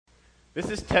This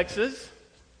is Texas,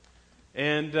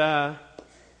 and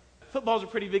football's a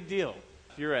pretty big deal.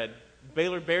 If you're a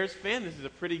Baylor Bears fan, this is a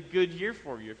pretty good year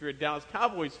for you. If you're a Dallas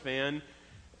Cowboys fan,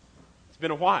 it's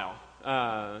been a while,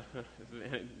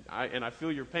 and I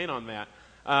feel your pain on that.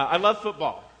 I love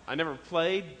football. I never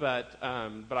played, but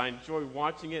I enjoy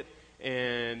watching it,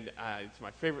 and it's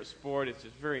my favorite sport. It's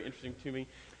just very interesting to me.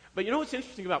 But you know what's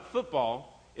interesting about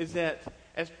football is that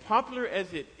as popular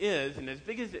as it is, and as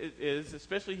big as it is,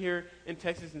 especially here in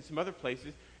Texas and some other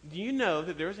places, do you know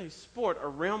that there's a sport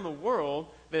around the world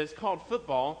that is called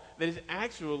football that is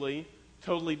actually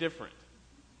totally different?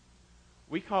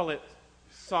 We call it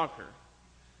soccer.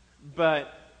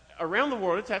 But around the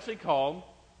world, it's actually called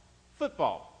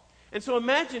football. And so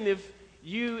imagine if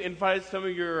you invited some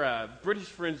of your British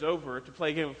friends over to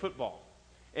play a game of football.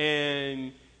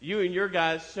 And you and your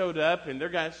guys showed up, and their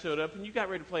guys showed up, and you got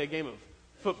ready to play a game of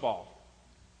football.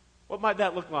 What might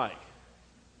that look like?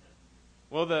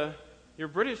 Well, your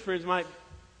British friends might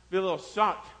be a little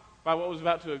shocked by what was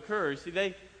about to occur. See,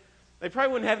 they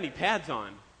probably wouldn't have any pads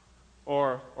on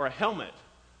or a helmet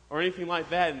or anything like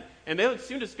that. And they would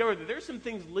soon discover that there's some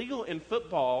things legal in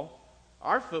football,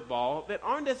 our football, that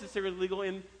aren't necessarily legal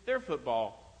in their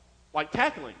football, like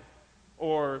tackling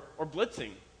or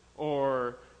blitzing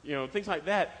or things like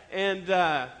that. And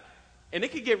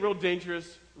it could get real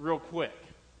dangerous real quick,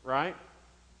 right?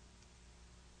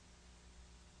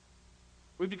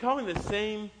 We'd be calling the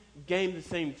same game the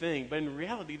same thing, but in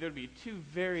reality, there'd be two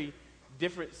very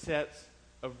different sets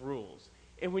of rules.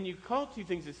 And when you call two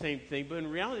things the same thing, but in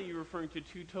reality you're referring to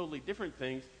two totally different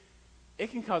things,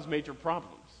 it can cause major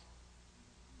problems.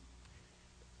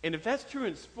 And if that's true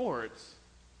in sports,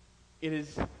 it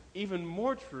is even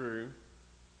more true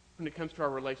when it comes to our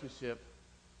relationship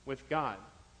with God.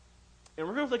 And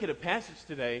we're going to look at a passage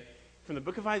today from the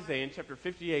book of Isaiah in chapter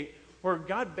 58 where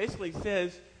God basically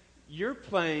says, you're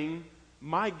playing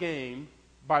my game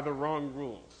by the wrong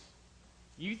rules.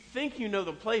 You think you know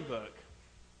the playbook,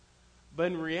 but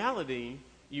in reality,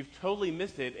 you've totally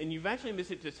missed it, and you've actually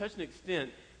missed it to such an extent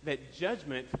that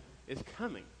judgment is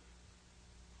coming.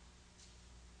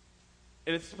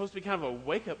 And it's supposed to be kind of a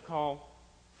wake-up call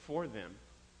for them.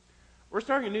 We're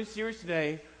starting a new series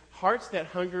today, Hearts That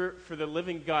Hunger for the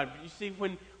Living God. But you see,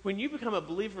 when you become a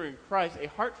believer in Christ, a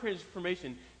heart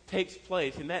transformation takes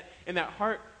place. And that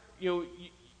heart, you're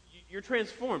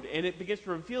transformed. And it begins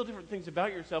to reveal different things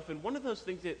about yourself. And one of those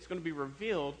things that's going to be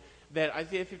revealed that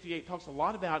Isaiah 58 talks a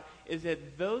lot about is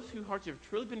that those whose hearts have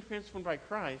truly been transformed by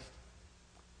Christ,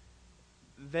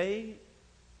 they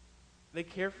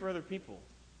care for other people.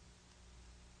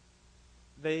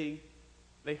 They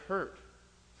hurt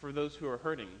for those who are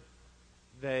hurting.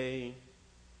 They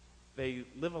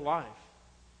live a life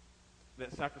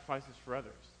that sacrifices for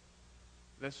others.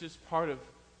 That's just part of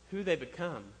who they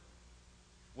become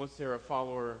once they're a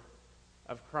follower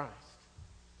of Christ.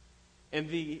 And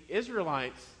the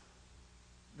Israelites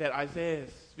that Isaiah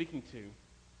is speaking to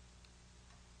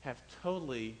have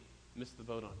totally missed the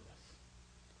boat on this.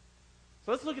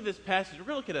 So let's look at this passage. We're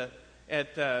going to look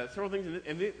at several things,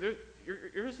 and you're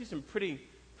going to see some pretty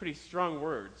strong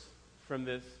words from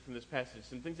this passage.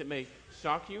 Some things that may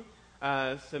shock you,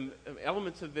 some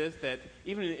elements of this that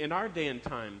even in our day and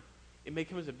time, it may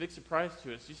come as a big surprise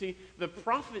to us. You see, the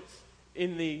prophets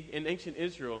in ancient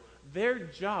Israel, their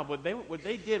job, what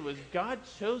they did was God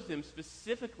chose them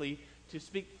specifically to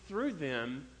speak through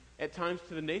them at times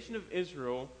to the nation of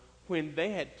Israel when they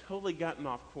had totally gotten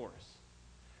off course.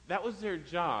 That was their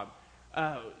job.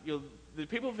 The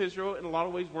people of Israel, in a lot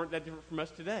of ways, weren't that different from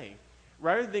us today.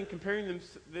 Rather than comparing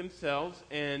themselves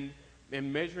and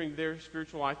measuring their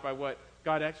spiritual life by what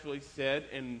God actually said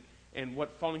and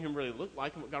what following him really looked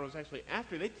like and what God was actually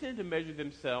after, they tended to measure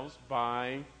themselves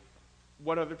by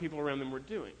what other people around them were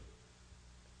doing.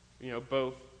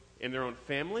 Both in their own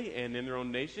family and in their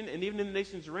own nation and even in the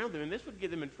nations around them. And this would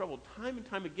get them in trouble time and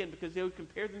time again because they would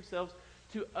compare themselves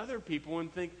to other people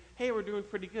and think, hey, we're doing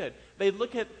pretty good. They'd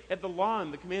look at the law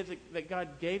and the commands that God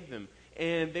gave them,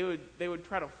 and they would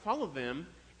try to follow them,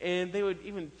 and they would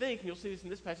even think, and you'll see this in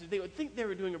this passage, they would think they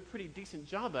were doing a pretty decent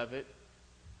job of it.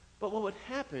 But what would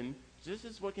happen, just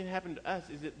as what can happen to us,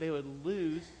 is that they would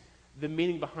lose the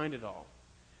meaning behind it all.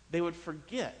 They would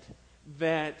forget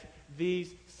that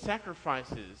these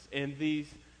sacrifices and these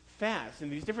fasts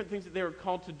and these different things that they were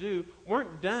called to do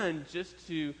weren't done just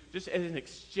as an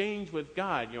exchange with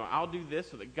God. I'll do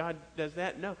this so that God does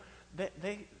that. No,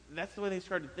 that's the way they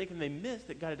started thinking. They missed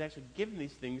that God had actually given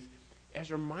these things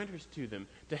as reminders to them,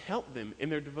 to help them in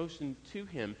their devotion to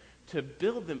him, to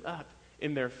build them up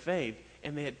in their faith,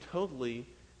 and they had totally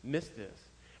missed this.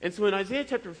 And so in Isaiah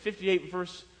chapter 58,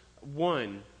 verse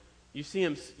 1, You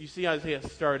see Isaiah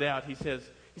start out. He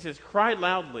says, cry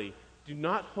loudly, do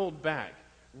not hold back.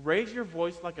 Raise your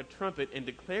voice like a trumpet and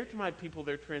declare to my people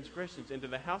their transgressions and to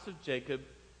the house of Jacob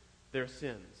their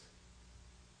sins.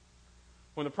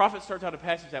 When the prophet starts out a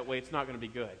passage that way, it's not going to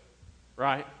be good,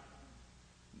 right?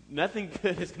 Nothing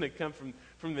good is going to come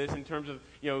from this in terms of,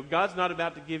 God's not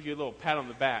about to give you a little pat on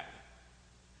the back.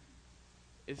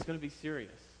 It's going to be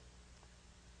serious.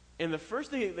 And the first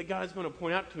thing that God is going to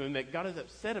point out to him that God is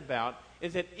upset about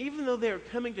is that even though they are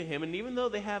coming to him and even though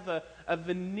they have a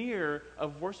veneer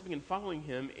of worshiping and following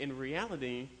him, in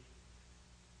reality,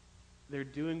 they're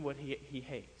doing what he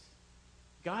hates.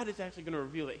 God is actually going to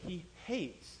reveal that he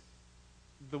hates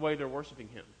the way they're worshiping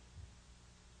him.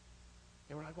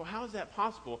 And we're like, well, how is that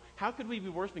possible? How could we be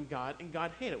worshiping God and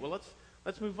God hate it? Well,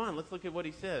 let's move on. Let's look at what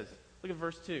he says. Look at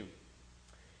verse 2.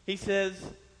 He says,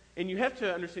 and you have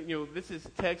to understand, this is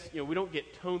text, we don't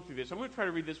get tone through this. So I'm going to try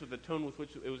to read this with the tone with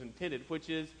which it was intended, which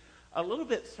is a little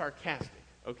bit sarcastic,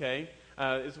 okay,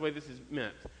 is the way this is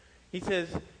meant. He says,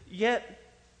 yet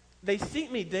they seek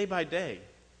me day by day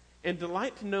and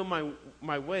delight to know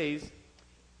my ways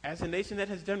as a nation that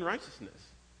has done righteousness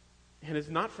and has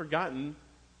not forgotten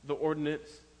the ordinance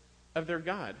of their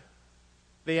God.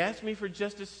 They ask me for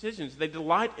just decisions. They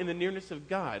delight in the nearness of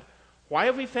God. Why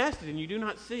have we fasted and you do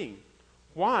not see?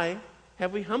 Why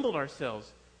have we humbled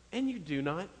ourselves and you do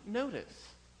not notice?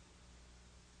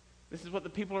 This is what the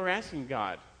people are asking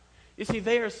God. You see,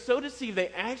 they are so deceived, they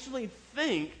actually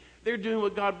think they're doing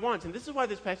what God wants. And this is why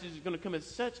this passage is going to come as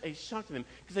such a shock to them,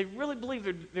 because they really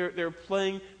believe they're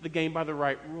playing the game by the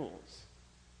right rules.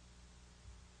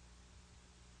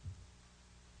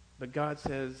 But God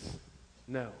says,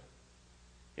 no.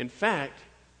 In fact,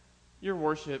 your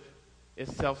worship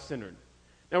is self-centered.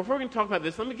 Now, before we can talk about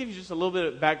this, let me give you just a little bit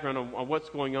of background on what's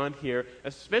going on here,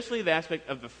 especially the aspect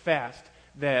of the fast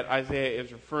that Isaiah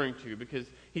is referring to, because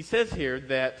he says here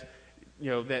that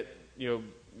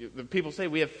the people say,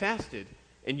 we have fasted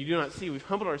and you do not see. We've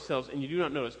humbled ourselves and you do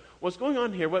not notice. What's going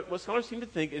on here, what scholars seem to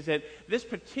think is that this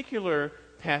particular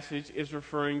passage is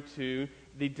referring to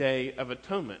the Day of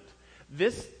Atonement.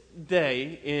 This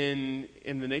day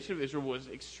in the nation of Israel was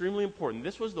extremely important.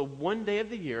 This was the one day of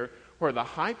the year where the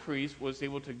high priest was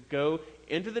able to go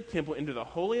into the temple, into the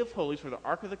Holy of Holies where the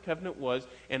Ark of the Covenant was,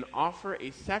 and offer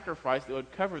a sacrifice that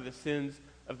would cover the sins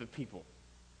of the people.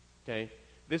 Okay?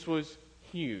 This was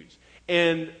huge.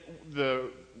 And the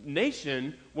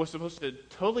nation was supposed to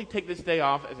totally take this day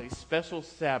off as a special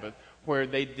Sabbath where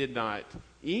they did not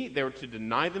eat. They were to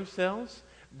deny themselves.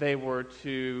 They were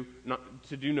to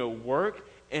do no work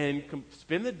and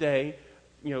spend the day,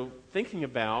 thinking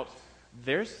about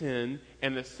their sin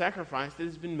and the sacrifice that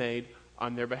has been made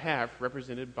on their behalf,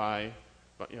 represented by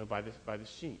the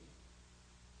sheep.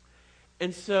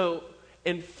 And so,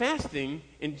 and fasting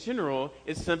in general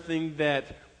is something that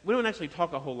we don't actually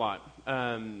talk a whole lot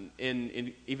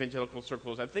in evangelical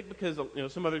circles. I think because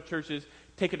some other churches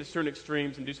take it to certain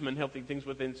extremes and do some unhealthy things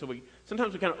with it, and so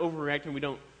sometimes we kind of overreact and we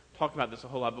don't talk about this a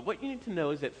whole lot. But what you need to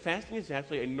know is that fasting is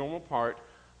actually a normal part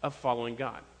of following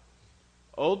God.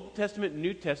 Old Testament,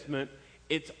 New Testament,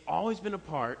 it's always been a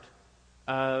part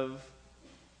of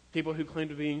people who claim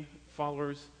to be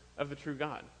followers of the true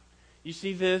God. You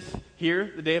see this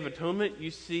here, the Day of Atonement.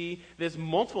 You see this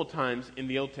multiple times in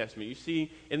the Old Testament. You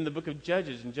see in the book of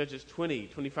Judges, in Judges 20,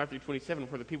 25 through 27,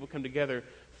 where the people come together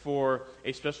for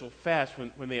a special fast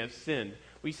when they have sinned.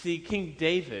 We see King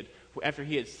David, after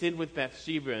he had sinned with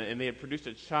Bathsheba and they had produced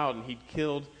a child and he'd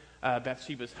killed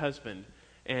Bathsheba's husband,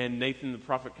 and Nathan the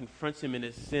prophet confronts him in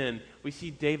his sin. We see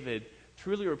David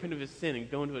truly repent of his sin and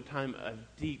go into a time of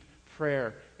deep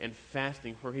prayer and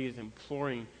fasting where he is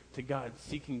imploring to God,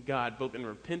 seeking God both in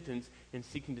repentance and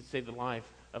seeking to save the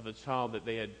life of the child that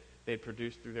they had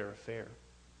produced through their affair.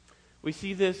 We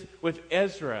see this with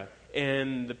Ezra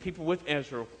and the people with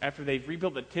Ezra after they've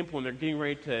rebuilt the temple and they're getting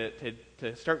ready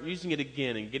to start using it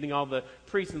again and getting all the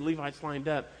priests and Levites lined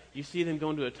up. You see them go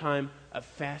into a time of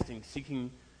fasting,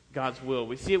 seeking God's will.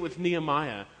 We see it with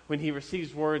Nehemiah when he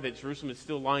receives word that Jerusalem is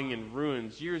still lying in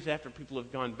ruins years after people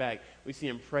have gone back. We see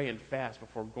him pray and fast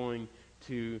before going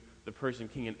to the Persian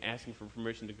king and asking for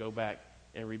permission to go back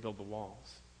and rebuild the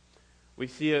walls. We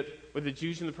see it with the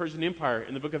Jews in the Persian Empire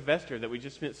in the book of Esther that we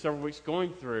just spent several weeks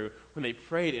going through when they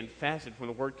prayed and fasted when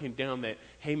the word came down that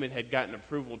Haman had gotten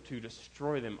approval to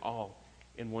destroy them all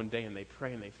in one day, and they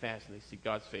pray and they fast and they seek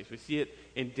God's face. We see it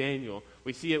in Daniel.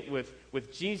 We see it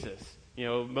with Jesus,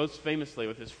 most famously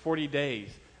with his 40 days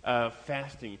of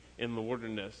fasting in the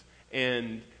wilderness.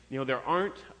 And there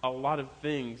aren't a lot of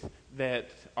things that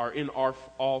are in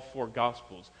all four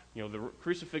Gospels. The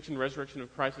crucifixion, resurrection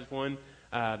of Christ is one.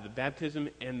 The baptism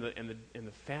and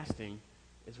the fasting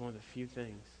is one of the few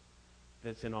things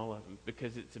that's in all of them,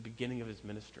 because it's the beginning of his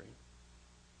ministry.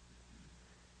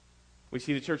 We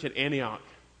see the church at Antioch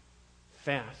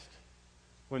fast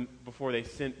before they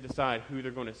decide who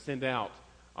they're going to send out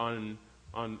on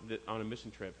a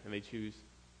mission trip, and they choose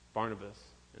Barnabas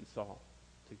and Saul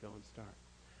to go and start.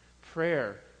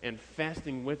 Prayer and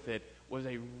fasting with it was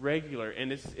a regular,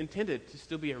 and it's intended to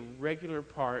still be a regular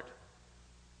part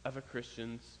of a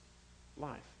Christian's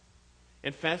life.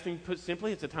 And fasting, put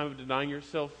simply, it's a time of denying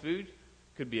yourself food.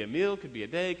 Could be a meal, could be a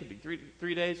day, could be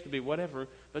three days, could be whatever.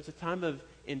 But it's a time of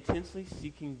intensely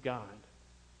seeking God.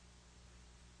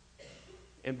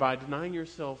 And by denying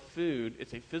yourself food,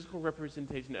 it's a physical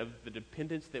representation of the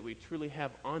dependence that we truly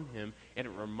have on him, and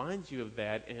it reminds you of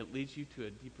that, and it leads you to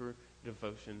a deeper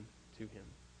devotion to him.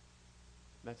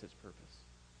 That's its purpose.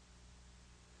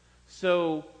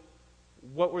 So,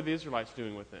 what were the Israelites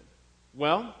doing with it?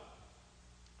 Well,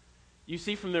 you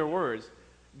see from their words,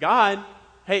 God,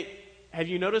 hey, have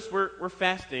you noticed we're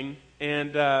fasting,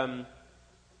 and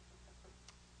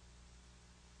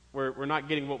we're not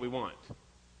getting what we want?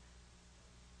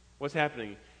 What's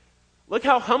happening? Look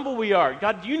how humble we are.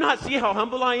 God, do you not see how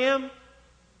humble I am?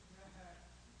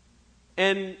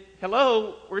 And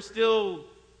hello,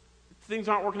 things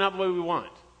aren't working out the way we want.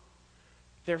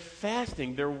 Their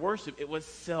fasting, their worship, it was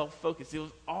self-focused. It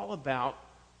was all about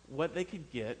what they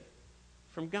could get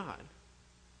from God.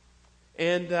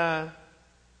 And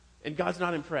God's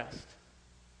not impressed.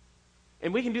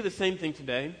 And we can do the same thing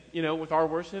today, with our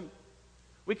worship.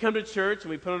 We come to church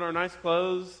and we put on our nice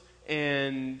clothes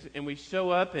and we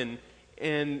show up and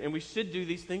we should do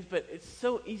these things, but it's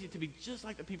so easy to be just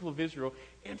like the people of Israel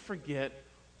and forget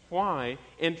why,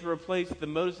 and to replace the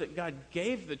motives that God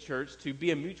gave the church to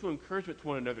be a mutual encouragement to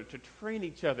one another, to train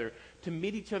each other, to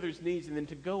meet each other's needs, and then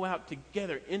to go out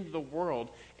together into the world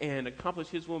and accomplish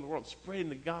his will in the world, spreading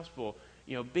the gospel,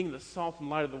 being the salt and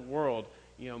light of the world,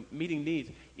 meeting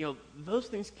needs. Those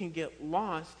things can get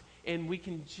lost, and we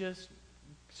can just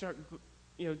start,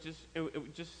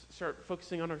 just start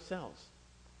focusing on ourselves.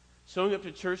 Showing up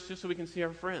to church just so we can see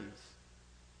our friends.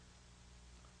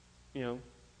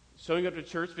 Showing up to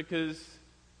church because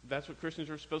that's what Christians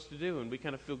are supposed to do, and we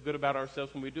kind of feel good about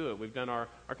ourselves when we do it. We've done our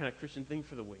kind of Christian thing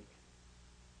for the week.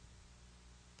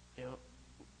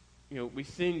 We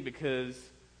sing because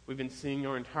we've been singing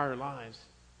our entire lives,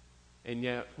 and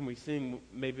yet when we sing,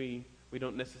 maybe we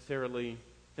don't necessarily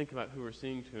think about who we're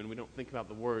singing to, and we don't think about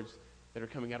the words that are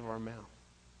coming out of our mouth.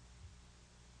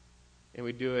 And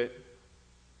we do it,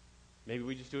 maybe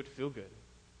we just do it to feel good,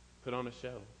 put on a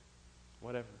show,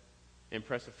 whatever.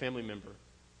 Impress a family member,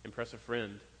 impress a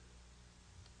friend,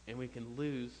 and we can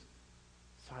lose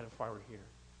sight of why we're here.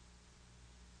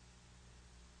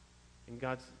 And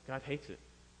God hates it.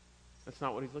 That's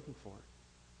not what he's looking for.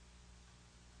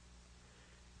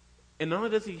 And not only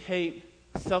does he hate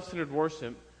self-centered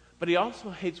worship, but he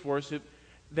also hates worship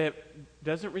that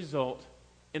doesn't result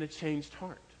in a changed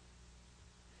heart.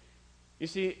 You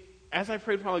see, as I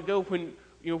prayed a while ago,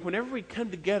 whenever we come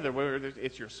together, whether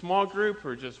it's your small group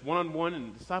or just one-on-one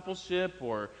in discipleship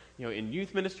or in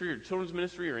youth ministry or children's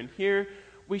ministry or in here,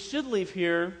 we should leave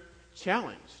here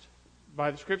challenged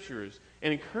by the Scriptures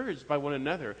and encouraged by one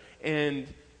another and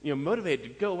motivated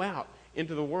to go out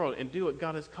into the world and do what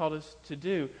God has called us to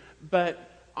do. But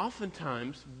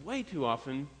oftentimes, way too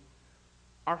often,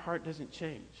 our heart doesn't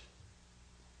change.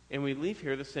 And we leave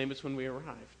here the same as when we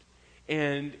arrived.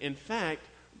 And in fact,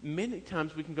 many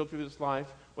times we can go through this life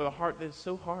with a heart that is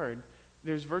so hard,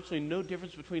 there's virtually no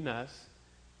difference between us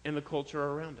and the culture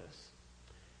around us.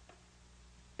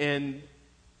 And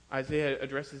Isaiah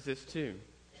addresses this too.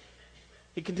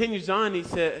 He continues on, he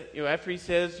said, after he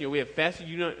says, we have fasted,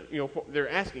 they're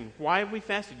asking, why have we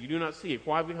fasted? You do not see it.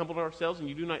 Why have we humbled ourselves and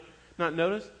you do not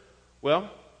notice? Well,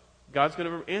 God's going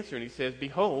to answer, and he says,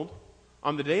 behold,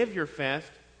 on the day of your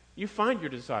fast, you find your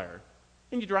desire,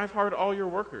 and you drive hard all your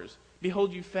workers.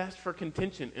 Behold, you fast for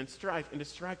contention and strife, and to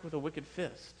strike with a wicked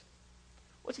fist.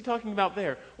 What's he talking about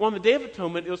there? Well, on the Day of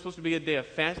Atonement, it was supposed to be a day of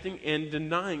fasting and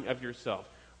denying of yourself.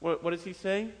 What does he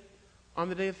say? On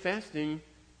the day of fasting,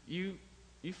 you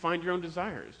find your own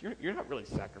desires. You're not really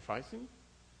sacrificing.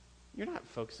 You're not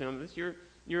focusing on this. You're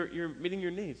meeting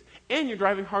your needs. And you're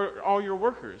driving hard all your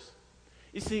workers.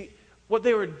 You see, what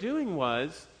they were doing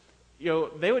was,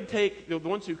 they would take, the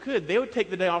ones who could, they would take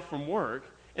the day off from work,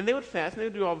 and they would fast, and they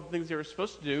would do all the things they were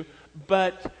supposed to do,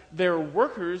 but their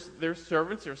workers, their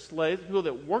servants, their slaves, people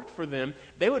that worked for them,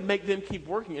 they would make them keep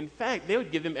working. In fact, they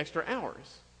would give them extra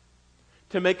hours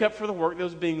to make up for the work that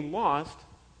was being lost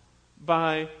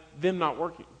by them not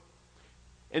working.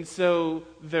 And so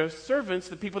the servants,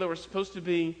 the people that were supposed to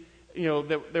be,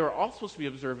 that they were all supposed to be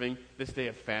observing this day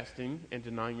of fasting and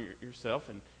denying yourself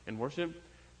and worship,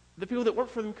 the people that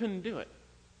worked for them couldn't do it.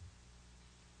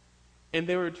 And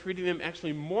they were treating them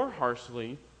actually more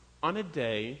harshly on a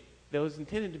day that was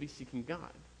intended to be seeking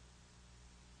God.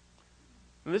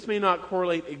 And this may not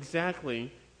correlate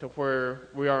exactly to where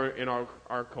we are in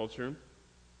our culture.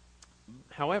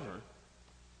 However,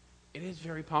 it is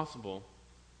very possible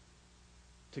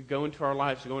to go into our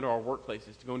lives, to go into our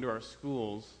workplaces, to go into our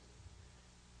schools,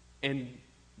 and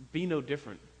be no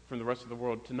different from the rest of the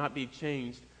world, to not be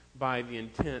changed by the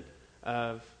intent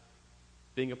of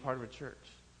being a part of a church,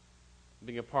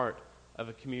 being a part of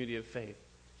a community of faith.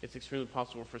 It's extremely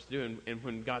possible for us to do, and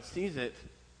when God sees it,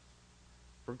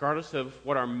 regardless of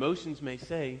what our emotions may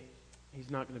say, he's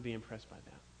not going to be impressed by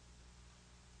that.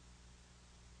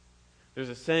 There's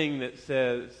a saying that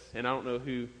says, and I don't know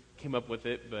who came up with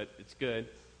it, but it's good,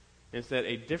 and it's that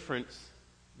a difference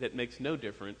that makes no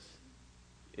difference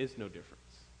is no difference.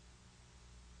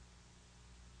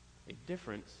 A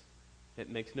difference that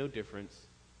makes no difference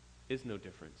is no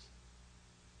difference.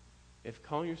 If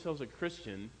calling yourselves a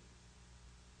Christian,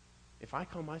 if I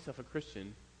call myself a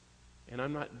Christian and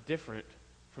I'm not different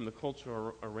from the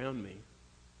culture around me,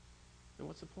 then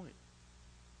what's the point?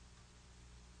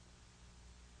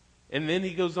 And then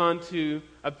he goes on to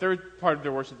a third part of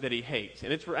their worship that he hates.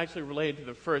 And it's actually related to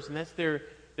the first, and that's their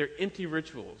empty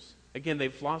rituals. Again,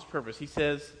 they've lost purpose. He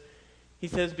says,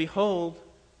 behold,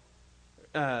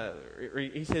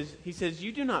 he says,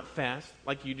 you do not fast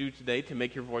like you do today to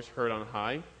make your voice heard on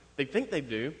high. They think they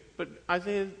do, but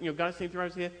Isaiah, God is saying through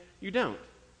Isaiah, you don't.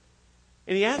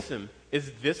 And he asks them,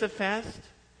 is this a fast?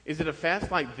 Is it a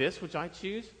fast like this which I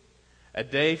choose? A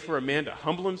day for a man to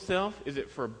humble himself? Is it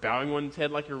for bowing one's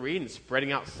head like a reed and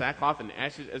spreading out sackcloth and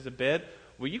ashes as a bed?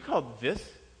 Will you call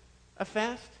this a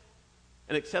fast?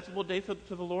 An acceptable day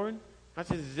to the Lord? God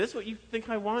says, is this what you think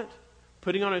I want?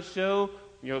 Putting on a show,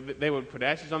 they would put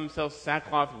ashes on themselves,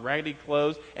 sackcloth, raggedy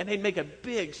clothes, and they'd make a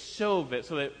big show of it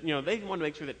so that, they wanted to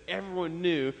make sure that everyone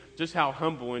knew just how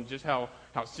humble and just how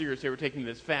serious they were taking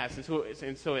this fast.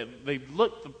 And so they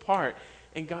looked the part,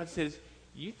 and God says,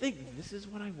 you think this is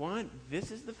what I want?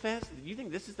 This is the fast? You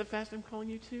think this is the fast I'm calling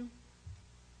you to?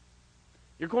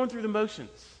 You're going through the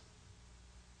motions,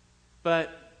 but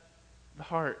the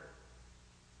heart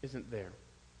isn't there.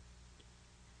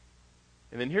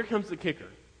 And then here comes the kicker.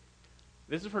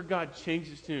 This is where God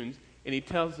changes tunes, and he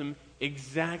tells them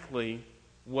exactly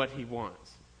what he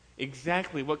wants,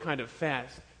 exactly what kind of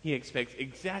fast he expects,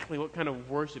 exactly what kind of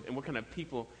worship and what kind of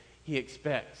people he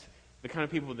expects, the kind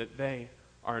of people that they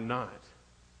are not.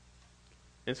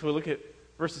 And so we look at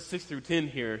verses 6 through 10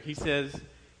 here. He says,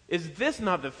 is this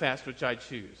not the fast which I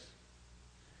choose?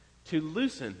 To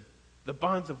loosen the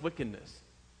bonds of wickedness,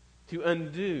 to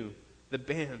undo the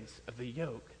bands of the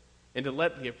yoke, and to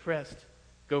let the oppressed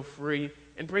go free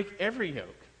and break every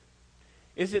yoke?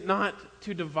 Is it not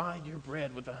to divide your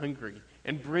bread with the hungry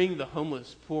and bring the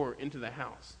homeless poor into the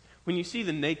house? When you see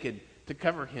the naked, to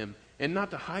cover him and not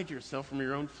to hide yourself from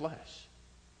your own flesh?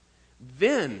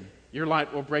 Then your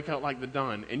light will break out like the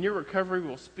dawn, and your recovery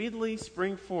will speedily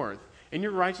spring forth, and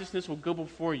your righteousness will go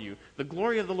before you. The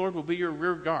glory of the Lord will be your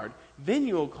rear guard. Then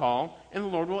you will call, and the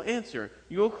Lord will answer.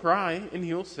 You will cry, and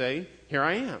he will say, here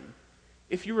I am.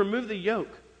 If you remove the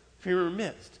yoke from your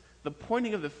midst, the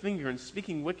pointing of the finger and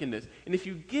speaking wickedness, and if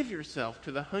you give yourself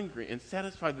to the hungry and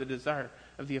satisfy the desire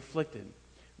of the afflicted,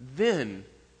 then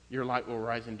your light will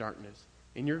rise in darkness,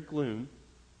 and your gloom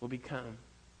will become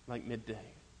like midday.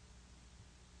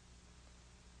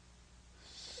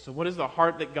 So what is the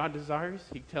heart that God desires?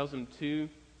 He tells them two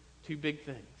big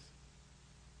things.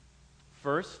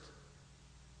 First,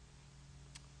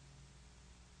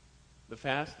 the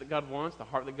fast that God wants, the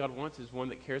heart that God wants, is one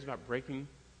that cares about breaking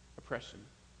oppression.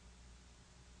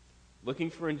 Looking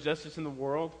for injustice in the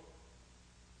world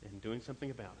and doing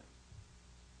something about it.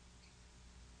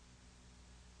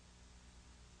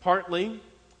 Partly,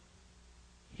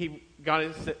 God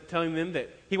is telling them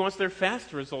that he wants their fast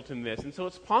to result in this. And so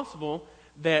it's possible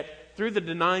that through the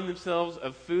denying themselves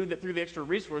of food, that through the extra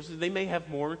resources, they may have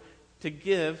more to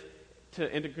give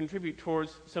and to contribute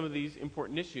towards some of these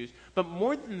important issues. But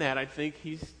more than that, I think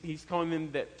he's calling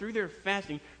them that through their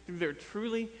fasting, through their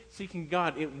truly seeking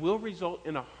God, it will result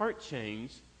in a heart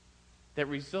change that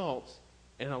results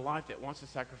in a life that wants to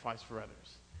sacrifice for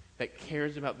others, that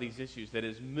cares about these issues, that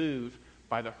is moved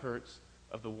by the hurts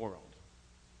of the world.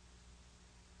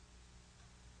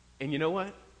 And you know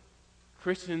what?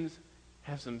 Christians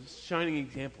have some shining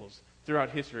examples throughout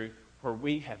history where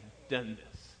we have done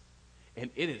this. And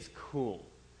it is cool.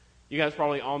 You guys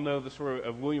probably all know the story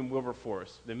of William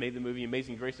Wilberforce. They made the movie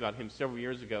Amazing Grace about him several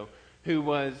years ago, who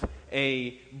was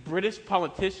a British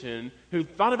politician who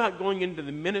thought about going into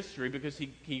the ministry because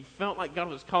he felt like God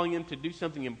was calling him to do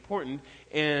something important,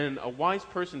 and a wise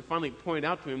person finally pointed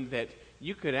out to him that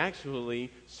you could actually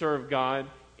serve God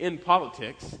in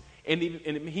politics, and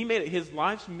he made it his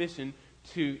life's mission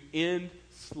to end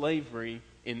slavery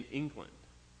in England.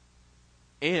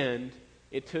 And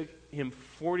it took him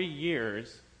 40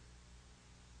 years,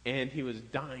 and he was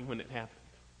dying when it happened.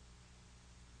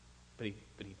 But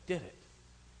he did it.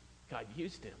 God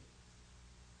used him.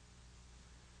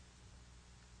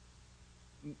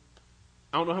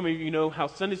 I don't know how many of you know how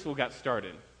Sunday school got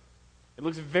started. It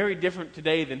looks very different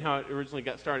today than how it originally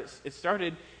got started. It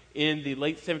started in the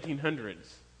late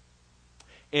 1700s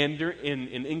and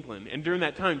in England. And during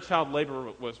that time, child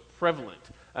labor was prevalent.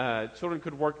 Children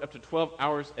could work up to 12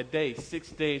 hours a day, 6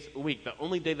 days a week. The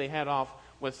only day they had off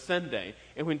was Sunday.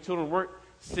 And when children work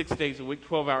 6 days a week,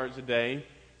 12 hours a day,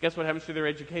 guess what happens to their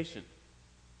education?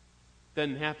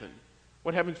 Doesn't happen.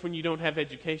 What happens when you don't have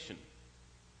education?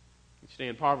 You stay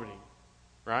in poverty,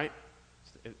 right?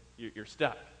 You're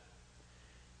stuck.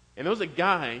 And there was a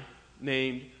guy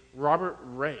named Robert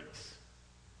Raikes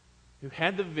who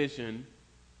had the vision,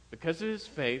 because of his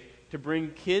faith, to bring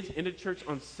kids into church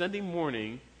on Sunday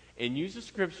morning and use the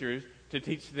scriptures to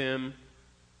teach them,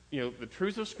 the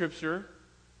truths of Scripture,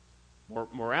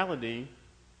 morality,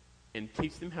 and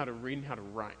teach them how to read and how to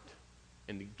write,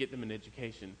 and to get them an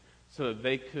education so that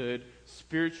they could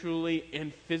spiritually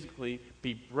and physically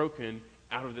be broken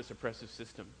out of this oppressive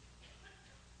system.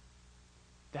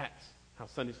 That's how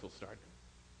Sunday school started.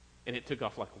 And it took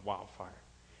off like a wildfire.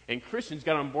 And Christians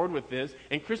got on board with this,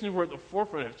 and Christians were at the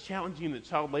forefront of challenging the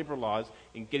child labor laws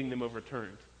and getting them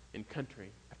overturned in country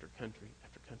after country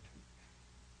after country.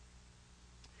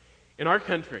 In our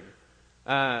country,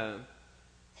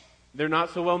 they're not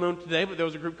so well known today, but there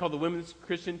was a group called the Women's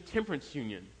Christian Temperance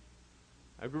Union,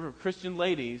 a group of Christian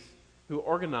ladies who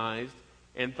organized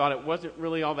and thought it wasn't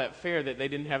really all that fair that they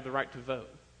didn't have the right to vote.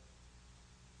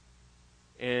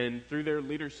 And through their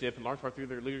leadership, in large part through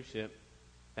their leadership,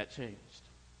 that changed.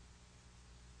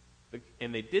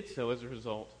 And they did so as a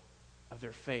result of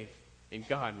their faith in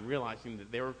God and realizing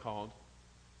that they were called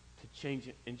to change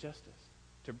injustice,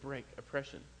 to break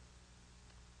oppression.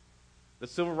 The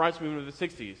civil rights movement of the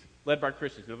 60s, led by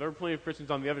Christians. Now, there were plenty of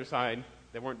Christians on the other side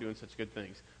that weren't doing such good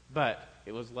things, but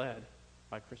it was led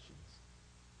by Christians.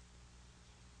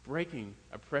 Breaking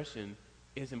oppression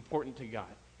is important to God.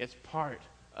 It's part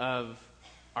of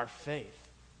our faith.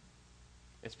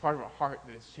 It's part of our heart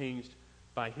that is changed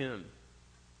by Him.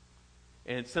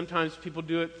 And sometimes people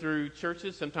do it through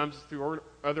churches, sometimes it's through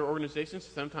other organizations,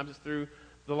 sometimes it's through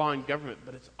the law and government,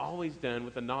 but it's always done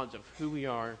with the knowledge of who we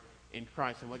are in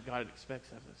Christ and what God expects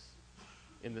of us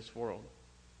in this world.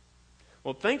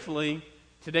 Well, thankfully,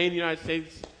 today in the United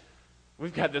States,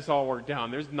 we've got this all worked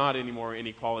out. There's not any more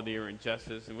inequality or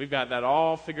injustice, and we've got that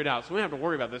all figured out. So we don't have to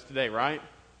worry about this today, right?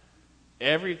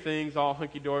 Everything's all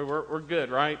hunky-dory. We're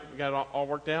good, right? We got it all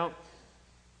worked out?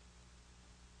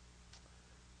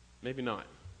 Maybe not.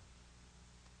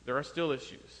 There are still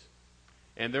issues.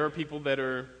 And there are people that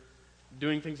are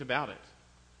doing things about it.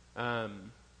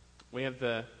 We have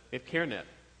CareNet,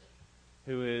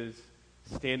 who is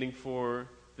standing for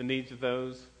the needs of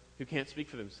those who can't speak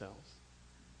for themselves,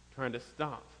 trying to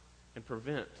stop and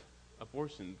prevent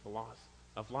abortion, the loss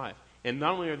of life. And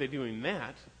not only are they doing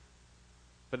that,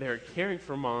 but they are caring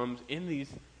for moms in these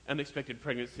unexpected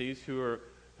pregnancies who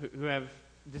have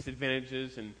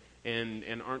disadvantages and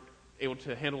aren't able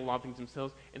to handle a lot of things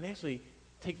themselves. And they actually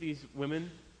take these women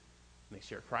and they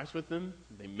share Christ with them,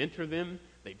 they mentor them,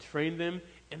 they train them,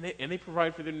 and they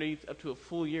provide for their needs up to a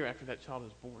full year after that child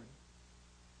is born.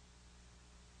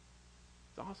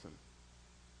 It's awesome.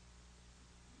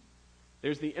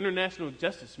 There's the International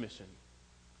Justice Mission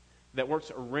that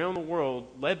works around the world,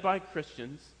 led by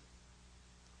Christians,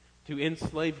 to end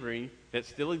slavery that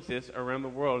still exists around the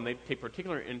world, and they take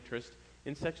particular interest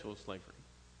in sexual slavery.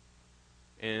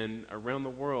 And around the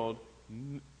world,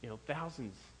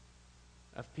 thousands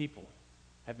of people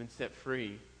have been set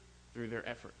free through their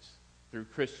efforts, through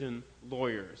Christian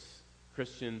lawyers,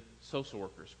 Christian social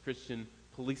workers, Christian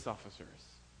police officers,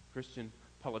 Christian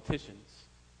politicians,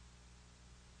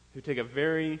 who take a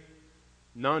very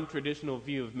non-traditional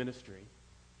view of ministry.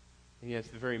 And yes,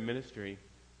 the very ministry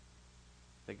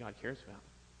that God cares about,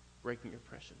 breaking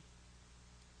oppression.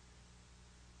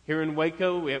 Here in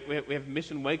Waco, we have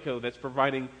Mission Waco that's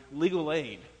providing legal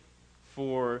aid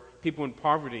for people in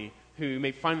poverty who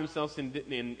may find themselves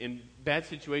in bad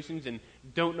situations and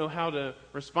don't know how to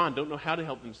respond, don't know how to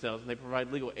help themselves, and they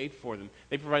provide legal aid for them.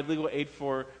 They provide legal aid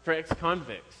for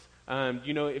ex-convicts.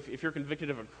 If you're convicted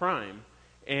of a crime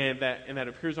and that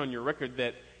appears on your record,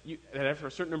 that after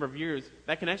a certain number of years,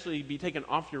 that can actually be taken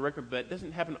off your record, but it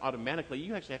doesn't happen automatically.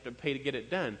 You actually have to pay to get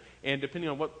it done. And depending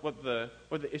on what the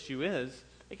issue is,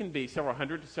 it can be several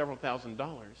hundred to several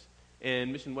 $1,000s.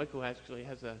 And Mission Waco actually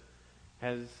has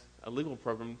a legal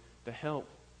program to help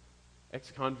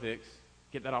ex-convicts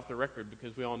get that off the record,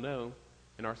 because we all know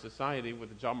in our society, with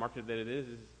the job market that it is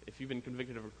if you've been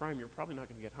convicted of a crime, you're probably not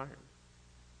going to get hired.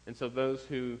 And so those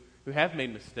who have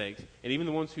made mistakes, and even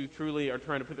the ones who truly are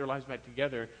trying to put their lives back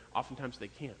together, oftentimes they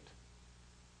can't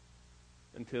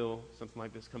until something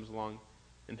like this comes along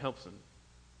and helps them.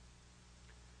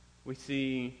 We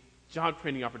see job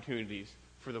training opportunities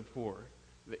for the poor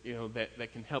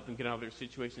that can help them get out of their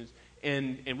situations.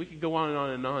 And we could go on and on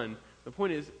and on. The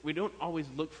point is, we don't always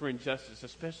look for injustice,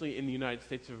 especially in the United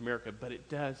States of America, but it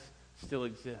does still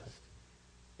exist.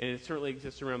 And it certainly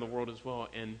exists around the world as well.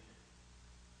 And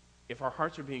if our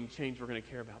hearts are being changed, we're going to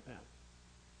care about that.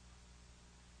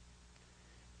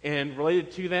 And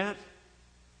related to that,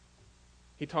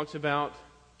 he talks about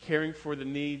caring for the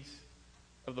needs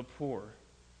of the poor.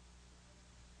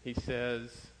 In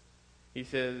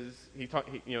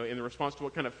the response to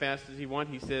what kind of fast does he want,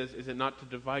 he says, is it not to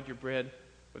divide your bread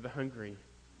with the hungry,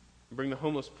 and bring the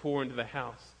homeless poor into the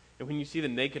house, and when you see the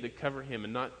naked, to cover him,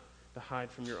 and not to hide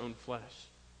from your own flesh?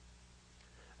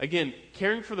 Again,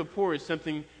 caring for the poor is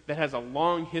something that has a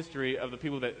long history of the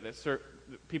people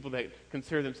that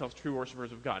consider themselves true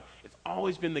worshipers of God. It's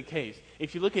always been the case.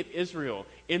 If you look at Israel,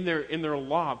 in their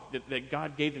law that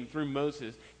God gave them through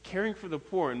Moses, caring for the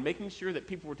poor and making sure that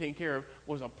people were taken care of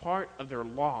was a part of their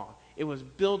law. It was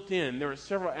built in. There are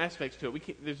several aspects to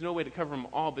it. There's no way to cover them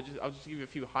all, but I'll just give you a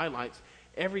few highlights.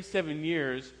 Every 7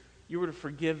 years, you were to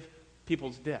forgive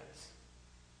people's debts,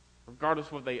 regardless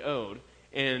of what they owed.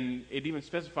 And it even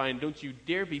specified, don't you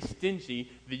dare be stingy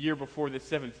the year before the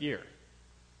 7th year.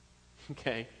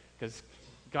 Okay? Because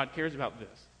God cares about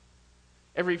this.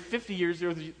 Every 50 years, there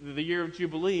was the year of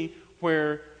Jubilee,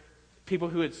 where people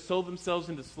who had sold themselves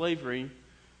into slavery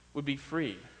would be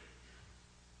freed.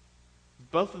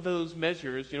 Both of those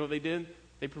measures, you know what they did?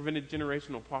 They prevented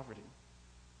generational poverty.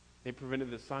 They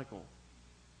prevented the cycle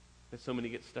that so many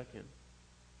get stuck in.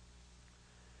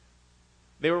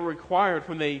 They were required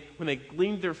when they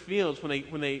gleaned their fields,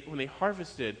 when they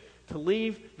harvested, to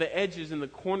leave the edges and the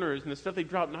corners and the stuff they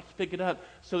dropped, not to pick it up,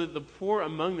 so that the poor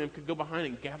among them could go behind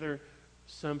and gather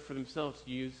some for themselves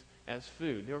to use as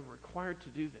food. They were required to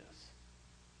do this.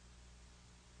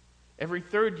 Every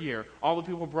 3rd year, all the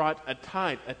people brought a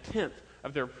tithe, a tenth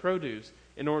of their produce,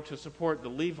 in order to support the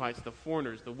Levites, the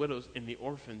foreigners, the widows, and the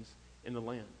orphans in the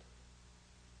land.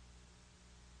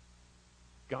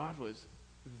 God was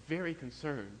very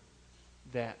concerned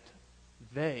that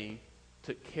they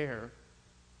took care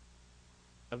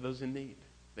of those in need.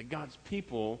 That God's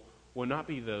people will not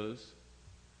be those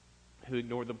who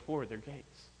ignore the poor at their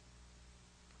gates.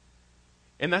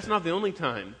 And that's not the only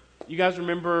time. You guys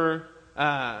remember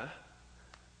the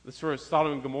story of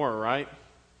Sodom and Gomorrah, right?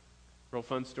 Real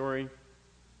fun story.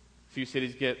 A few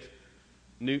cities get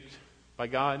nuked by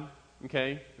God,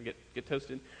 okay? Get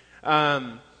toasted.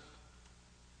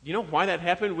 You know why that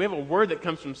happened? We have a word that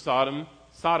comes from Sodom,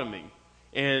 sodomy.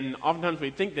 And oftentimes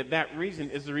we think that reason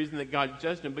is the reason that God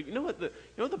judged them. But you know what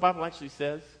the Bible actually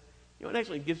says? You know what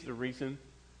actually gives the reason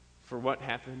for what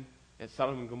happened at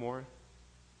Sodom and Gomorrah?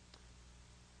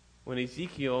 When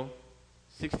Ezekiel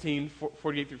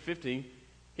 16:48 through 50,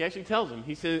 he actually tells them.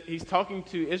 He says, he's talking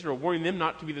to Israel, warning them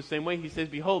not to be the same way. He says,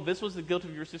 "Behold, this was the guilt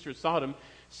of your sister Sodom.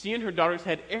 She and her daughters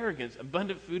had arrogance,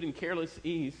 abundant food, and careless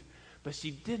ease, but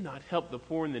she did not help the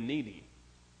poor and the needy.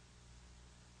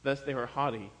 Thus they were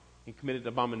haughty and committed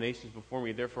abominations before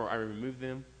me. Therefore I removed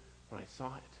them when I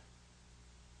saw it."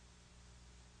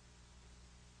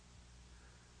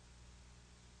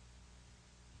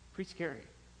 Pretty scary.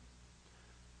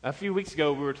 A few weeks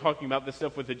ago, we were talking about this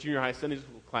stuff with the junior high Sunday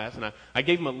school class, and I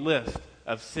gave them a list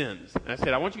of sins. And I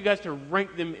said, I want you guys to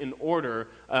rank them in order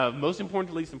of most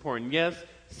important to least important. Yes,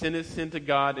 sin is sin to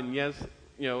God, and yes,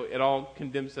 it all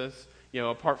condemns us,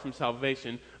 apart from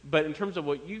salvation. But in terms of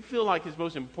what you feel like is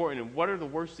most important and what are the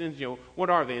worst sins,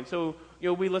 what are they? And so,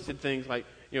 we listed things like,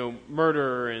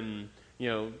 murder and,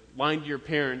 lying to your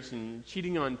parents and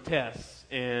cheating on tests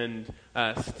and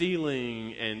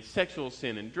stealing and sexual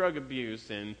sin and drug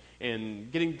abuse and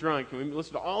getting drunk. And we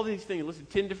listed all these things, listed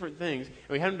 10 different things, and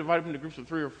we had them divided into groups of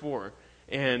 3 or 4.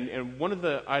 And one of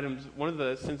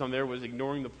the sins on there was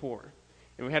ignoring the poor.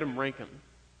 And we had them rank them.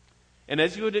 And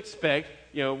as you would expect,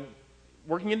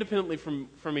 working independently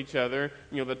from each other,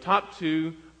 the top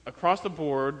two across the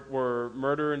board were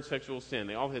murder and sexual sin.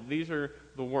 They all said these are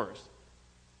the worst.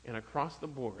 And across the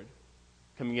board,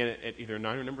 coming in at either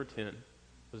 9 or number 10,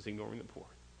 was ignoring the poor.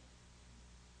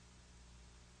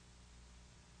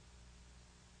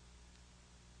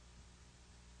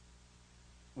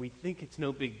 We think it's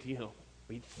no big deal.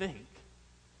 We think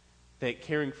that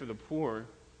caring for the poor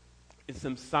is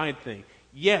some side thing.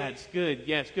 Yeah, it's good.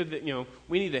 Yeah, it's good that,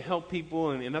 we need to help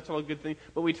people, and that's all a good thing.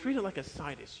 But we treat it like a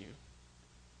side issue.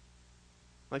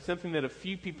 Like something that a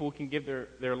few people can give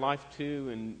their life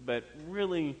to, but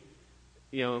really,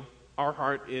 our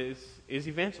heart is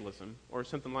evangelism or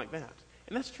something like that.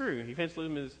 And that's true.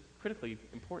 Evangelism is critically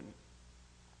important.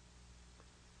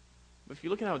 But if you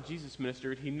look at how Jesus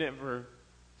ministered, he never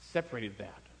separated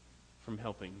that from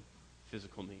helping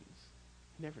physical needs.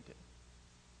 He never did.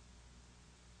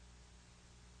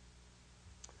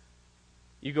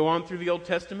 You go on through the Old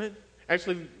Testament,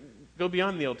 actually go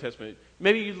beyond the Old Testament.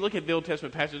 Maybe you look at the Old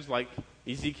Testament passages like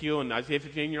Ezekiel and Isaiah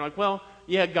 58, and you're like, well,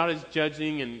 yeah, God is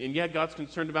judging, and yeah, God's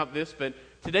concerned about this, but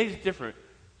today's different.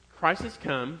 Christ has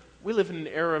come. We live in an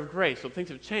era of grace, so things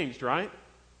have changed, right?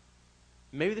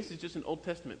 Maybe this is just an Old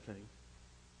Testament thing.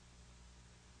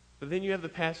 But then you have the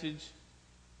passage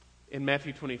in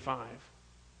Matthew 25,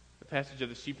 the passage of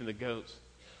the sheep and the goats,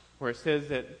 where it says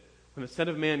that when the Son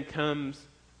of Man comes,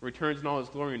 returns in all his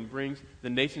glory, and brings the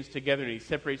nations together, and he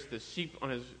separates the sheep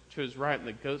to his right and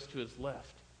the goats to his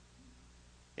left.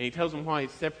 And he tells them why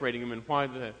he's separating them and why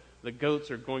the goats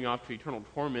are going off to eternal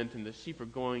torment and the sheep are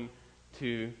going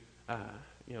to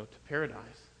paradise.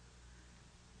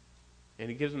 And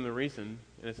he gives them the reason,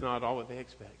 and it's not at all what they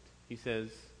expect. He says,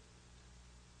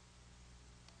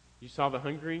 you saw the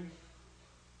hungry,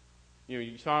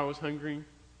 you saw I was hungry,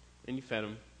 and you fed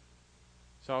them.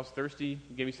 You saw I was thirsty,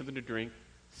 you gave me something to drink.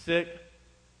 Sick,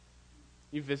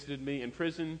 you visited me. In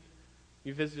prison,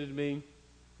 you visited me.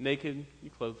 Naked, you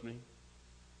clothed me.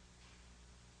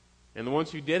 And the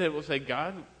ones who did it will say,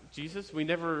 God, Jesus, we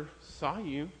never saw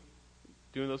you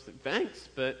doing those things. Thanks,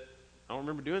 but I don't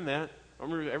remember doing that. I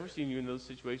don't remember ever seeing you in those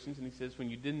situations. And he says, when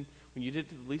you did it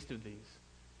to the least of these,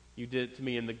 you did it to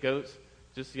me. And the goats,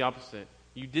 just the opposite.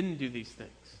 You didn't do these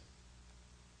things.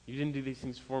 You didn't do these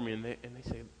things for me. And they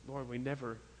say, Lord, we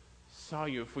never saw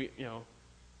you. If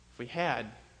we had,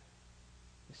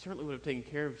 we certainly would have taken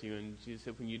care of you. And Jesus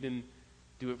said, when you didn't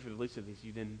do it for the least of these,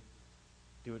 you didn't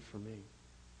do it for me.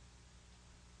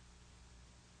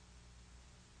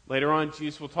 Later on,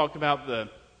 Jesus will talk about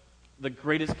the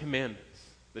greatest commandments,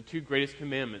 the two greatest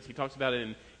commandments. He talks about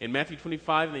it in Matthew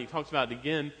 25, and then he talks about it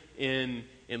again in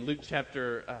Luke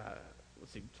chapter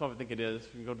 12, I think it is.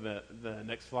 We can go to the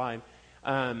next slide.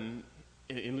 In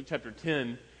Luke chapter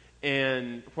 10,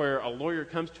 and where a lawyer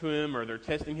comes to him, or they're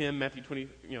testing him. Matthew 20,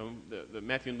 the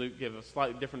Matthew and Luke give a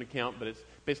slightly different account, but it's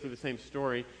basically the same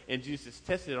story. And Jesus is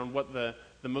tested on what the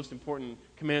most important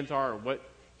commands are, or what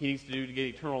he needs to do to get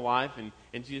eternal life.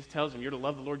 And Jesus tells him, you're to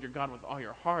love the Lord your God with all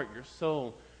your heart, your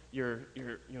soul, your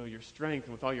strength,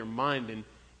 and with all your mind.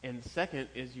 And second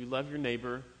is you love your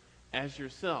neighbor as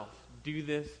yourself. Do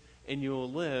this, and you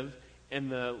will live.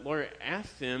 And the lawyer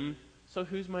asks him, so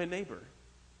who's my neighbor?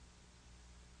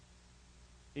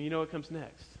 And you know what comes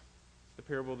next? It's the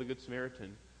parable of the Good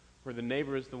Samaritan, where the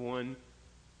neighbor is the one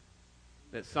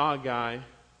that saw a guy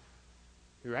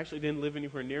who actually didn't live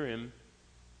anywhere near him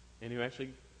and who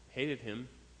actually hated him.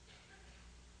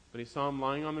 But he saw him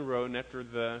lying on the road, and after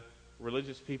the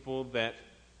religious people that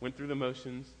went through the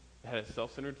motions, that had a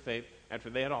self-centered faith, after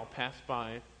they had all passed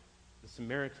by, the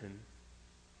Samaritan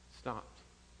stopped,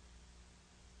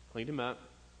 cleaned him up,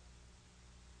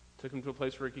 took him to a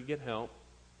place where he could get help,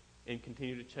 and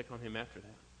continue to check on him after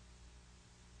that.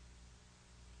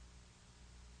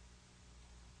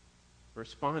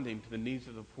 Responding to the needs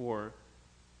of the poor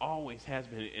always has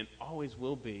been and always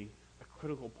will be a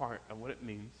critical part of what it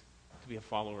means to be a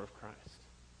follower of Christ.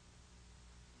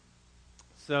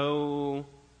 So,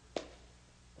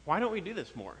 why don't we do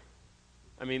this more?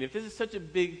 I mean, if this is such a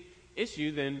big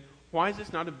issue, then why is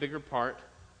this not a bigger part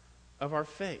of our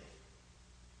faith?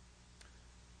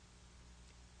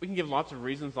 We can give lots of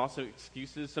reasons, lots of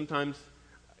excuses. Sometimes,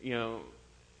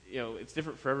 it's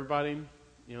different for everybody.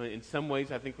 In some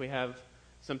ways, I think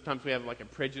sometimes we have like a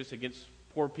prejudice against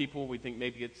poor people. We think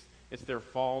maybe it's their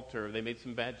fault, or they made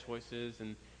some bad choices,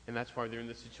 and that's why they're in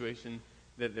the situation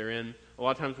that they're in. A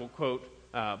lot of times we'll quote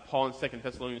Paul in 2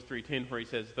 Thessalonians 3:10, where he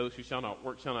says, "Those who shall not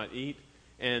work shall not eat,"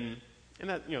 and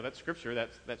that that's scripture.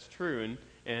 That's true.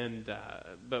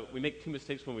 But we make two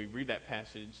mistakes when we read that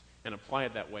passage and apply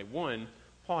it that way. One,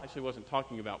 Paul actually wasn't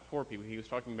talking about poor people. He was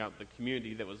talking about the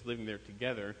community that was living there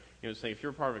together. Saying if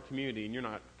you're part of a community and you're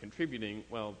not contributing,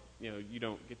 well, you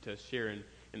don't get to share in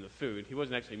the food. He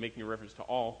wasn't actually making a reference to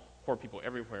all poor people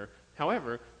everywhere.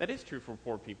 However, that is true for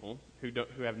poor people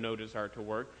who have no desire to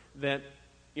work, that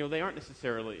they aren't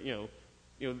necessarily,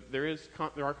 there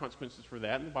are consequences for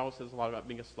that, and the Bible says a lot about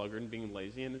being a sluggard and being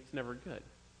lazy, and it's never good.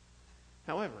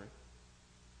 However,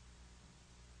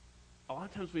 a lot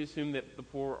of times we assume that the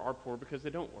poor are poor because they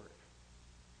don't work,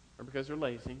 or because they're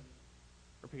lazy,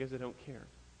 or because they don't care.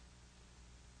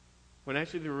 When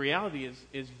actually the reality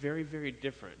is very, very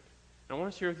different. And I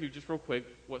want to share with you just real quick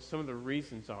what some of the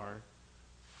reasons are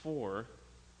for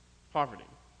poverty.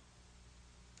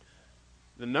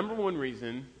 The number one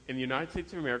reason in the United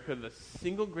States of America, the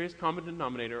single greatest common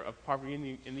denominator of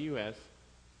poverty in the U.S.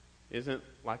 isn't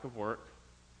lack of work.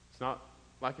 It's not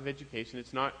lack of education.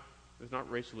 There's not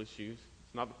racial issues.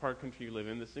 It's not the part of the country you live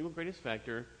in. The single greatest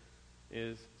factor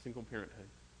is single parenthood.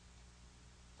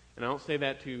 And I don't say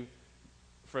that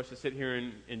for us to sit here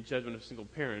in judgment of single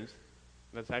parents.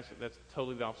 That's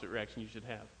totally the opposite reaction you should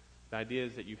have. The idea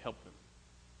is that you help them,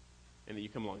 and that you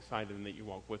come alongside them, and that you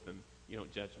walk with them. You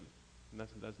don't judge them. And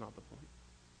that's not the point.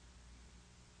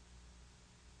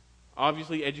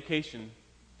 Obviously, education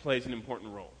plays an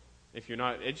important role. If you're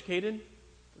not educated,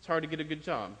 it's hard to get a good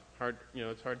job.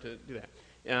 It's hard to do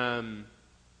that.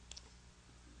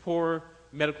 Poor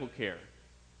medical care,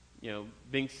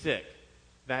 being sick,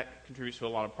 that contributes to a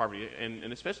lot of poverty,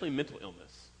 and especially mental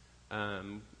illness.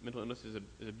 Mental illness is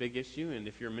a big issue, and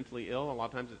if you're mentally ill, a lot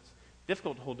of times it's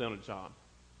difficult to hold down a job.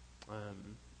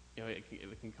 It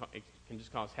can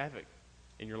just cause havoc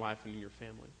in your life and in your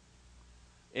family.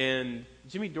 And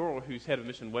Jimmy Dorrell, who's head of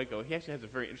Mission Waco, he actually has a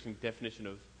very interesting definition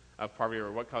of poverty,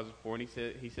 or what causes poor, and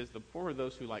he says the poor are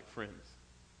those who like friends.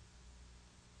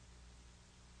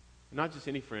 Not just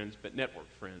any friends, but network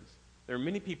friends. There are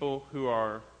many people who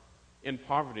are in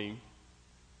poverty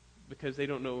because they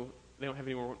don't have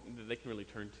anyone that they can really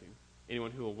turn to,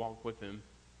 anyone who will walk with them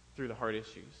through the hard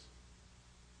issues.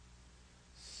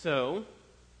 So,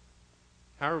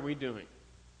 how are we doing?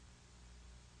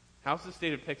 How's the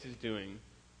state of Texas doing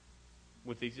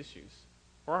with these issues?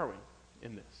 Where are we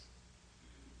in this?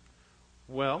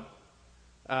 Well,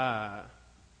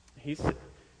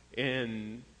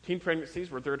 in teen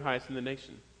pregnancies, we're third highest in the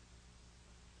nation.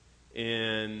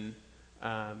 In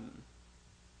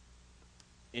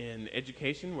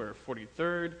education, we're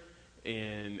 43rd.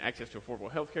 In access to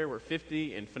affordable health care, we're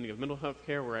 50. In funding of mental health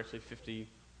care, we're actually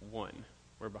 51.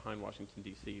 We're behind Washington,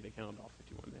 D.C. They counted all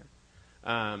 51 there.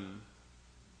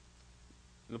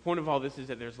 The point of all this is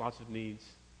that there's lots of needs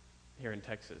here in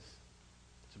Texas.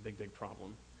 It's a big, big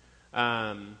problem.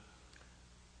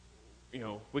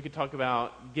 We could talk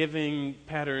about giving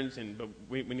patterns, but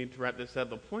we need to wrap this up.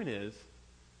 The point is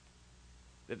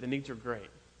that the needs are great.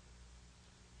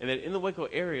 And that in the Waco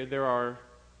area, there are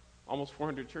almost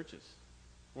 400 churches,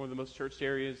 one of the most churched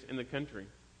areas in the country.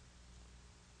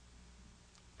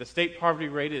 The state poverty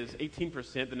rate is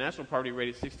 18%. The national poverty rate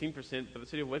is 16%, but the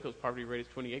city of Waco's poverty rate is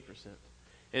 28%.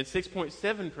 And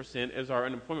 6.7% is our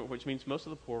unemployment, which means most of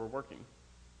the poor are working.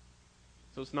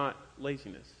 So it's not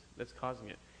laziness that's causing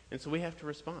it. And so we have to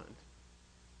respond.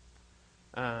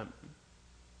 And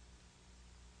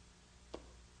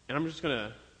I'm just going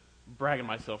to brag on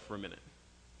myself for a minute,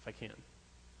 if I can.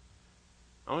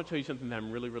 I want to tell you something that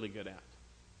I'm really, really good at.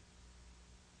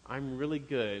 I'm really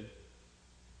good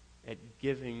at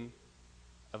giving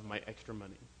of my extra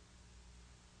money.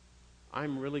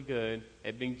 I'm really good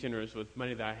at being generous with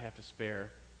money that I have to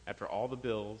spare after all the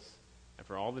bills,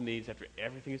 after all the needs, after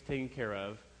everything is taken care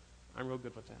of. I'm real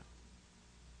good with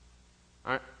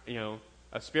that.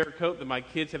 A spare coat that my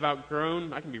kids have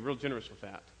outgrown, I can be real generous with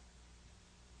that.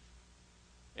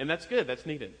 And that's good. That's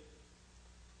needed.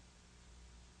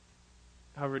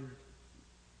 However,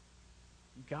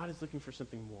 God is looking for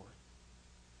something more.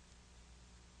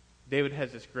 David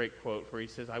has this great quote where he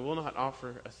says, "I will not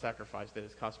offer a sacrifice that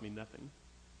has cost me nothing."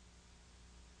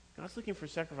 God's looking for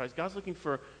sacrifice. God's looking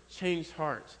for changed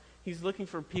hearts. He's looking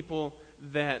for people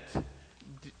that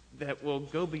will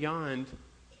go beyond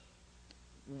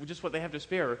just what they have to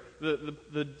spare.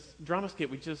 The drama skit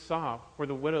we just saw where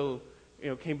the widow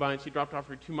came by and she dropped off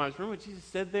her 2 miles. Remember what Jesus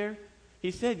said there?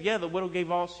 He said, yeah, the widow gave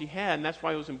all she had, and that's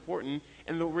why it was important.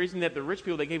 And the reason that the rich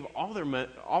people, they gave all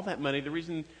that money, the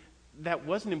reason that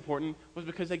wasn't important was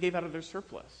because they gave out of their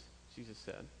surplus, Jesus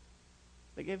said.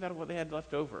 They gave out of what they had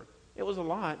left over. It was a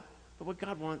lot, but what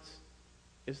God wants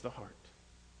is the heart.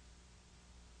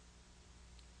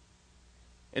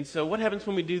 And so what happens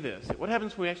when we do this? What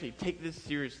happens when we actually take this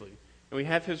seriously? And we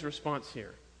have his response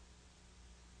here.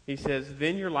 He says,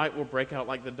 then your light will break out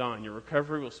like the dawn. Your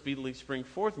recovery will speedily spring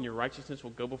forth, and your righteousness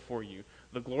will go before you.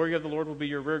 The glory of the Lord will be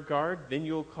your rear guard. Then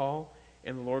you will call,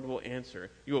 and the Lord will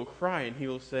answer. You will cry, and he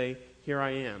will say, here I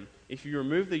am. If you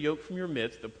remove the yoke from your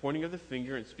midst, the pointing of the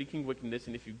finger and speaking wickedness,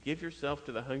 and if you give yourself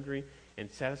to the hungry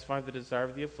and satisfy the desire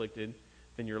of the afflicted,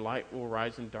 then your light will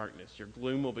rise in darkness. Your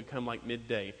gloom will become like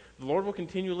midday. The Lord will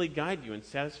continually guide you and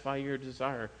satisfy your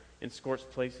desire in scorched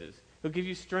places. He'll give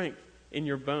you strength in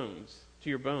your bones, to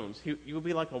your bones. You will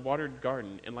be like a watered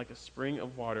garden and like a spring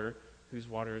of water whose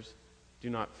waters do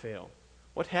not fail.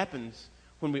 What happens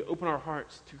when we open our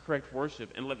hearts to correct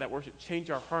worship and let that worship change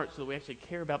our hearts so that we actually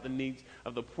care about the needs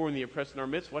of the poor and the oppressed in our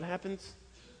midst? What happens?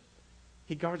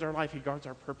 He guards our life. He guards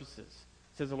our purposes.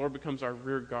 It says the Lord becomes our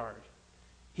rear guard.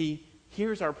 He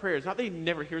hears our prayers. Not that he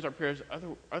never hears our prayers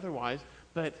otherwise,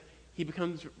 but he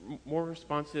becomes more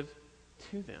responsive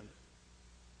to them.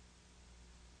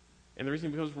 And the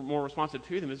reason he becomes more responsive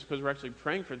to them is because we're actually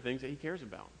praying for things that he cares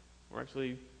about. We're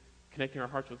actually connecting our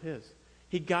hearts with his.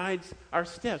 He guides our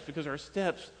steps because our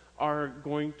steps are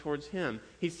going towards him.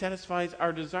 He satisfies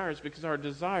our desires because our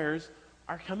desires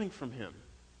are coming from him.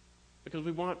 Because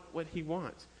we want what he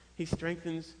wants. He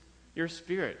strengthens your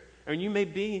spirit. I mean, you may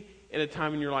be in a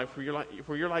time in your life where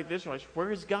you're like this, you're like,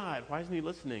 where is God? Why isn't he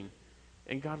listening?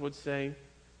 And God would say,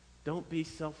 don't be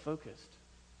self-focused.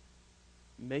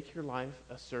 Make your life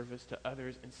a service to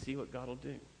others and see what God will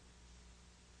do.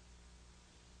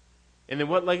 And then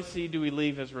what legacy do we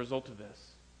leave as a result of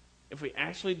this? If we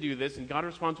actually do this and God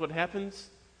responds, what happens?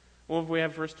 Well, if we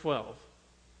have verse 12.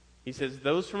 He says,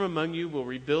 those from among you will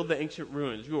rebuild the ancient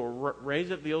ruins. You will raise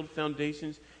up the old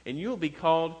foundations, and you will be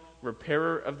called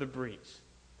repairer of the breach,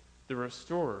 the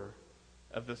restorer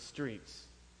of the streets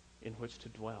in which to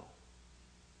dwell.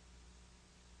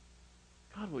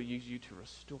 God will use you to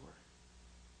restore.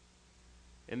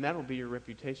 And that'll be your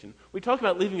reputation. We talk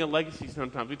about leaving a legacy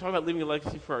sometimes. We talk about leaving a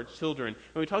legacy for our children.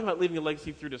 And we talk about leaving a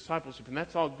legacy through discipleship. And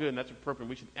that's all good and that's appropriate.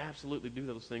 We should absolutely do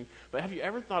those things. But have you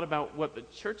ever thought about what the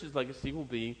church's legacy will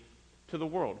be to the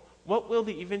world? What will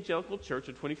the evangelical church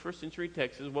of 21st century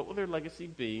Texas, what will their legacy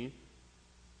be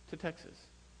to Texas,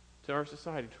 to our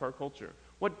society, to our culture?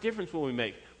 What difference will we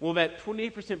make? Will that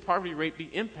 28% poverty rate be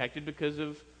impacted because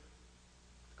of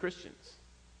Christians?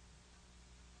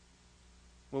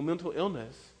 Will mental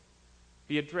illness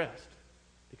be addressed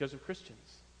because of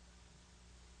Christians?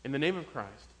 In the name of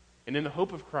Christ, and in the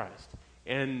hope of Christ,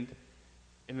 and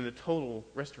in the total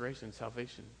restoration and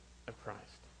salvation of Christ.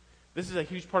 This is a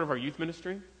huge part of our youth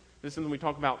ministry. This is something we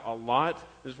talk about a lot.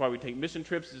 This is why we take mission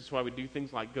trips. This is why we do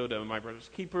things like go to My Brother's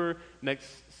Keeper next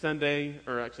Sunday,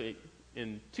 or actually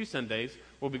in 2 Sundays.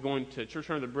 We'll be going to Church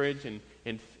Under the Bridge and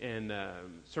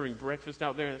serving breakfast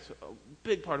out there. That's a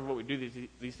big part of what we do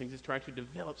these things, is to actually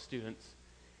develop students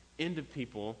into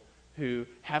people who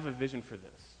have a vision for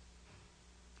this.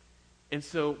 And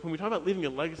so when we talk about leaving a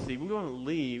legacy, we want to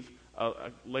leave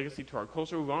a legacy to our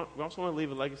culture. We also want to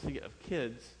leave a legacy of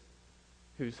kids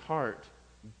whose heart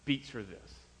beats for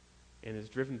this and is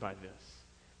driven by this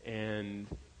and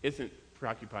isn't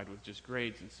preoccupied with just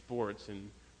grades and sports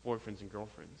and boyfriends and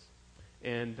girlfriends.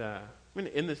 And I'm going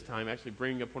to end this time actually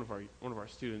bringing up one of our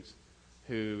students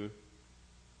who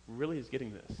really is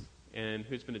getting this and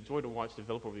who's been a joy to watch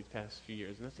develop over these past few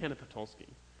years, and that's Hannah Patulski.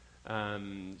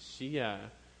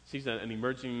 She's an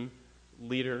emerging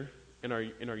leader in our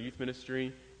youth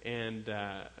ministry, and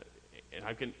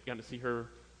I've gotten to see her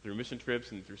through mission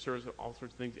trips and through service, all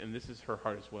sorts of things, and this is her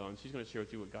heart as well, and she's going to share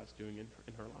with you what God's doing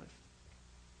in her life.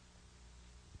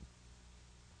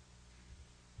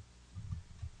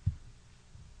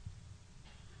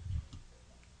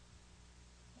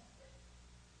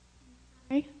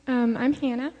 Hi, I'm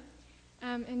Hannah,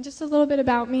 and just a little bit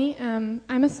about me. I'm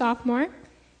a sophomore,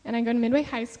 and I go to Midway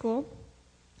High School,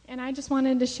 and I just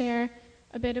wanted to share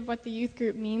a bit of what the youth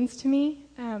group means to me.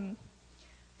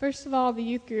 First of all, the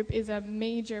youth group is a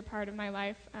major part of my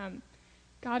life.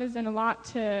 God has done a lot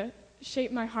to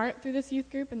shape my heart through this youth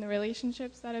group and the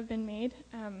relationships that have been made.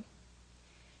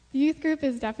 The youth group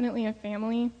is definitely a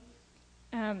family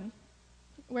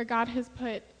where God has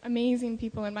put amazing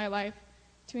people in my life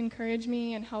to encourage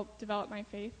me and help develop my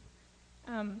faith.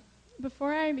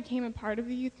 Before I became a part of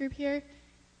the youth group here,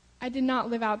 I did not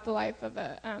live out the life of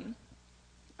a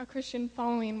Christian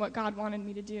following what God wanted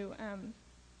me to do.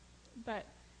 But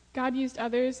God used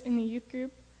others in the youth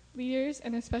group, leaders,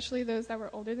 and especially those that were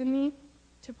older than me,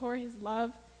 to pour his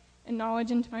love and knowledge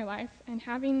into my life. And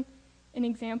having an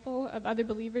example of other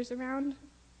believers around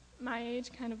my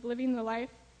age kind of living the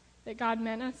life that God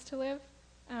meant us to live,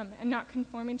 and not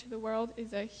conforming to the world,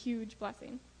 is a huge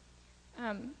blessing.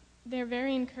 They're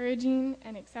very encouraging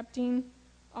and accepting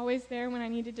always there when I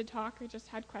needed to talk or just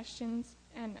had questions.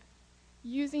 And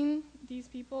using these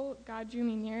people, God drew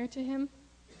me nearer to him.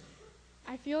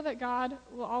 I feel that God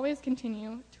will always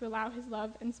continue to allow his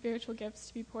love and spiritual gifts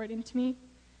to be poured into me,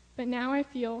 but now I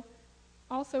feel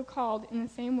also called in the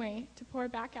same way to pour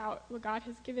back out what God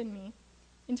has given me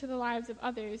into the lives of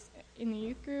others in the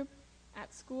youth group,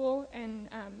 at school, and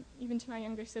even to my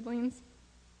younger siblings.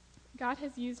 God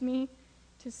has used me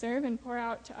to serve and pour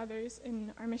out to others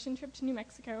in our mission trip to New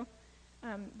Mexico,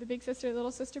 the Big Sister,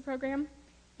 Little Sister program,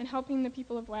 and helping the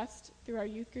people of West through our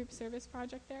youth group service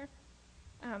project there.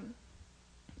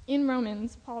 In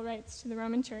Romans, Paul writes to the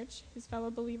Roman church, his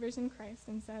fellow believers in Christ,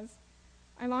 and says,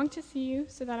 I long to see you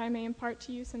so that I may impart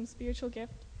to you some spiritual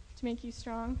gift to make you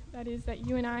strong, that is, that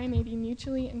you and I may be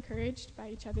mutually encouraged by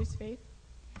each other's faith.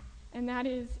 And that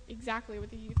is exactly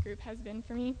what the youth group has been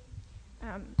for me.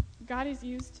 God has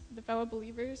used the fellow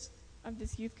believers of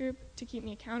this youth group to keep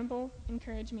me accountable,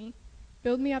 encourage me,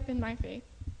 build me up in my faith,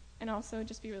 and also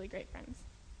just be really great friends.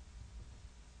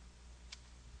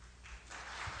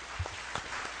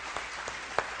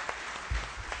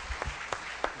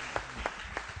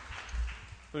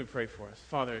 Let me pray for us.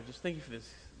 Father, just thank you for this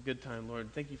good time,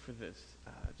 Lord. Thank you for this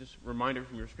just reminder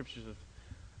from your scriptures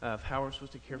of how we're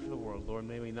supposed to care for the world. Lord,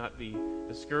 may we not be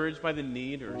discouraged by the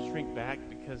need or shrink back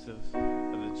because of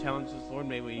the challenges. Lord,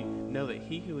 may we know that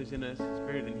he who is in us is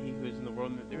greater than he who is in the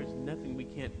world, and that there is nothing we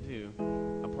can't do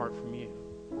apart from you.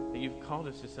 That you've called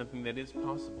us to something that is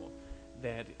possible,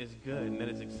 that is good, and that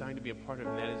is exciting to be a part of,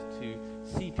 and that is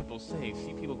to see people saved,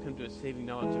 see people come to a saving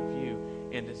knowledge of you,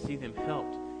 and to see them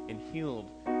helped and healed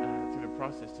through the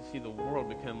process, to see the world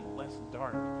become less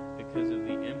dark because of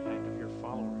the impact of your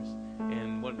followers.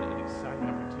 And what an exciting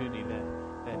opportunity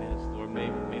that is, Lord.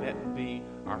 May that be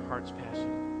our heart's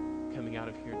passion coming out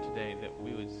of here today, that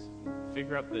we would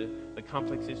figure out the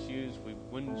complex issues. We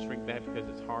wouldn't shrink back because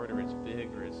it's hard or it's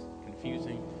big or it's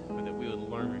confusing, but that we would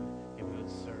learn and we would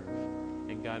serve.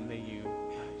 And God, may you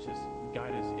just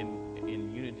guide us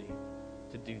in unity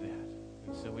to do that.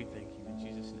 And so we thank you in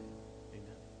Jesus' name.